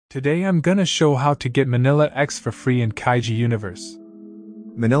Today I'm gonna show how to get MINILLA X for free in Kaiju universe.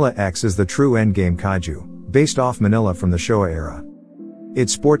 MINILLA X is the true endgame kaiju, based off MINILLA from the Showa era. It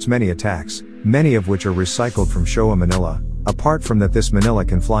sports many attacks, many of which are recycled from Showa MINILLA. Apart from that, this MINILLA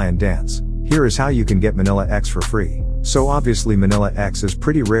can fly and dance. Here is how you can get MINILLA X for free. So obviously MINILLA X is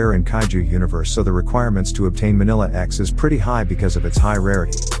pretty rare in Kaiju universe, so the requirements to obtain MINILLA X is pretty high because of its high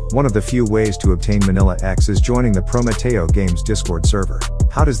rarity. One of the few ways to obtain MINILLA X is joining the Prometeo Games Discord server.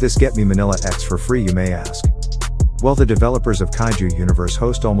 How does this get me MINILLA X for free, you may ask? Well, the developers of Kaiju universe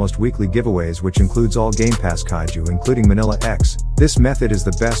host almost weekly giveaways, which includes all Game Pass Kaiju including MINILLA X. This method is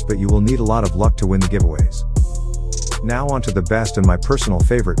the best, but you will need a lot of luck to win the giveaways. Now on to the best and my personal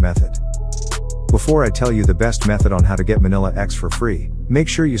favorite method. Before I tell you the best method on how to get MINILLA X for free, make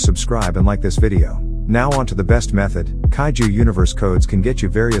sure you subscribe and like this video. Now on to the best method. Kaiju universe codes can get you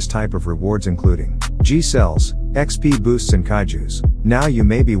various type of rewards including G-cells, XP boosts and Kaijus. Now you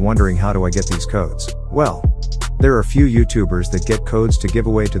may be wondering, how do I get these codes? Well, there are a few YouTubers that get codes to give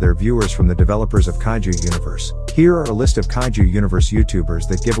away to their viewers from the developers of Kaiju universe. Here are a list of Kaiju universe YouTubers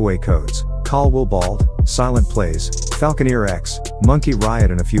that give away codes: Call Will Bald, Silent Plays, Falconeer X, Monkey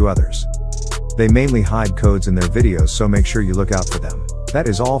Riot and a few others. They mainly hide codes in their videos, so make sure you look out for them. That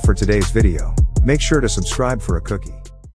is all for today's video. Make sure to subscribe for a cookie.